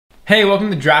Hey, welcome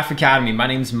to Draft Academy. My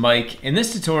name's Mike. In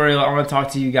this tutorial, I want to talk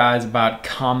to you guys about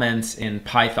comments in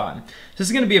Python. This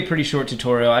is going to be a pretty short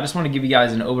tutorial. I just want to give you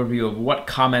guys an overview of what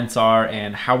comments are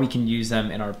and how we can use them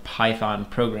in our Python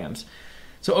programs.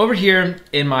 So over here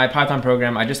in my Python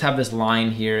program, I just have this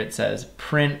line here. It says,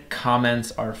 print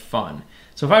comments are fun.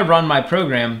 So if I run my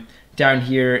program down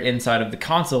here inside of the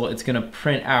console, it's going to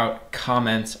print out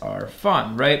comments are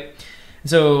fun, right?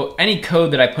 So any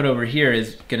code that I put over here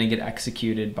is going to get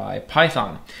executed by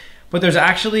Python. But there's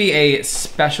actually a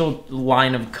special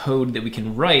line of code that we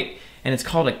can write, and it's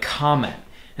called a comment.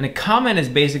 And a comment is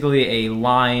basically a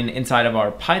line inside of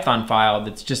our Python file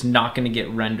that's just not going to get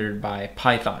rendered by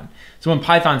Python. So when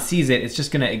Python sees it, it's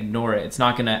just going to ignore it. It's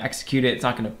not going to execute it. It's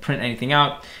not going to print anything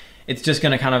out. It's just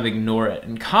going to kind of ignore it.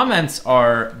 And comments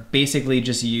are basically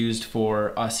just used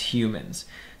for us humans.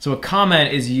 So a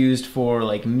comment is used for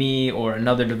like me or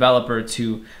another developer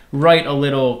to write a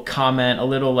little comment, a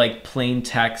little like plain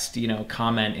text,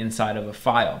 comment inside of a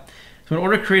file. So in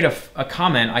order to create a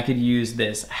comment, I could use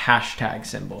this hashtag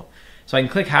symbol. So I can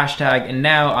click hashtag, and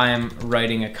now I am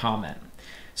writing a comment.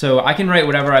 So I can write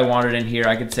whatever I wanted in here.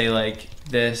 I could say like,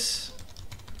 this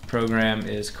program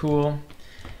is cool.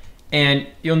 And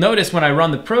you'll notice when I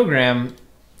run the program,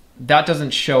 that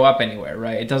doesn't show up anywhere,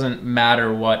 right? It doesn't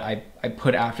matter what I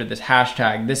put after this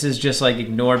hashtag. This is just like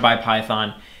ignored by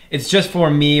Python. It's just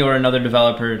for me or another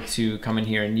developer to come in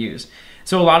here and use.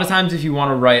 So a lot of times if you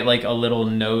want to write like a little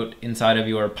note inside of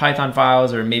your Python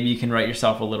files, or maybe you can write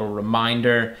yourself a little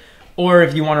reminder, or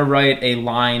if you want to write a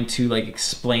line to like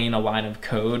explain a line of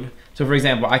code. So for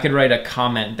example, I could write a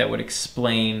comment that would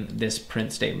explain this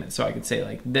print statement. So I could say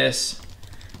like, this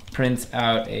prints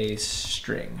out a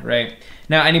string, right?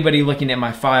 Now anybody looking at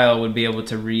my file would be able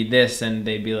to read this and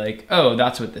they'd be like, oh,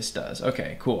 that's what this does.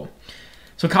 Okay, cool.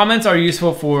 So comments are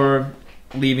useful for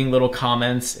leaving little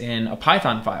comments in a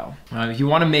Python file. If you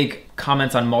want to make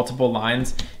comments on multiple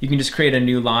lines, you can just create a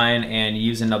new line and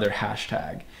use another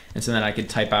hashtag. And so then I could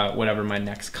type out whatever my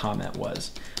next comment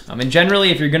was. And generally,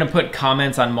 if you're going to put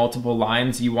comments on multiple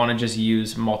lines, you want to just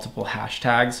use multiple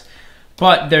hashtags.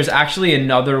 But there's actually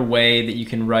another way that you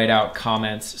can write out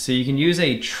comments. So you can use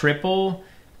a triple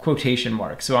quotation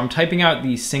mark. So I'm typing out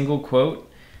the single quote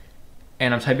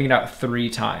and I'm typing it out 3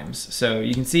 times. So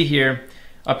you can see here,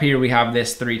 up here we have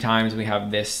this 3 times, we have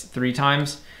this 3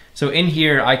 times. So in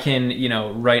here I can,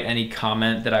 write any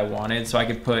comment that I wanted. So I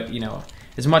could put,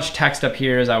 as much text up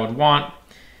here as I would want.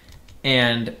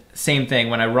 And same thing,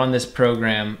 when I run this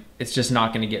program, it's just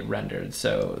not going to get rendered.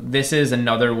 So this is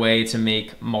another way to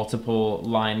make multiple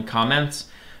line comments.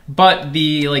 But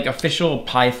the official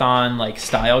Python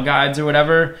style guides or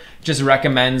whatever just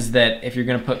recommends that if you're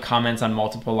going to put comments on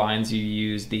multiple lines, you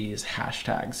use these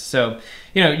hashtags. So,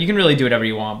 you can really do whatever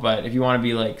you want, but if you want to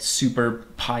be super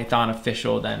Python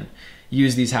official, then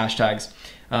use these hashtags.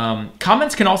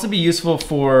 Comments can also be useful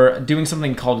for doing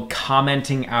something called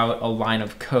commenting out a line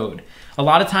of code. A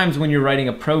lot of times when you're writing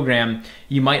a program,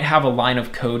 you might have a line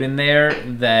of code in there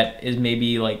that is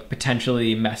maybe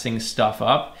potentially messing stuff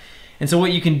up. And so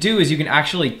what you can do is you can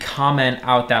actually comment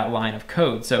out that line of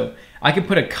code. So I could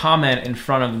put a comment in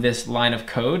front of this line of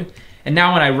code, and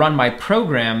now when I run my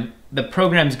program, the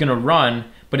program's gonna run,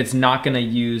 but it's not gonna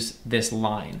use this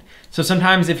line. So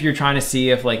sometimes if you're trying to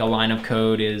see if a line of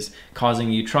code is causing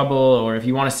you trouble, or if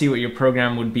you wanna see what your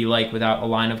program would be like without a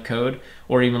line of code,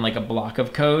 or even a block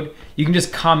of code, you can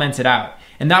just comment it out.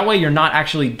 And that way you're not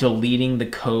actually deleting the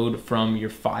code from your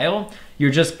file,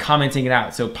 you're just commenting it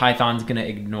out, so Python's gonna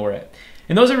ignore it.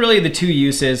 And those are really the 2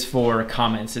 uses for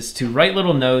comments. It's to write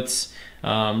little notes,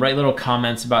 write little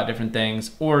comments about different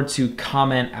things, or to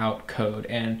comment out code.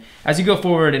 And as you go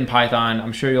forward in Python,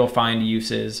 I'm sure you'll find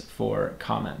uses for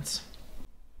comments.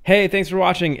 Hey, thanks for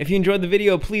watching. If you enjoyed the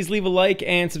video, please leave a like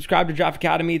and subscribe to Draft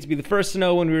Academy to be the first to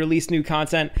know when we release new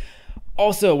content.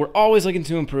 Also, we're always looking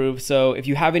to improve, so if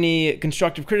you have any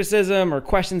constructive criticism or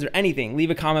questions or anything,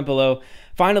 leave a comment below.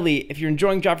 Finally, if you're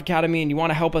enjoying Draft Academy and you want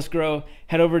to help us grow,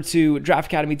 head over to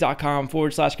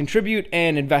draftacademy.com/contribute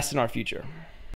and invest in our future.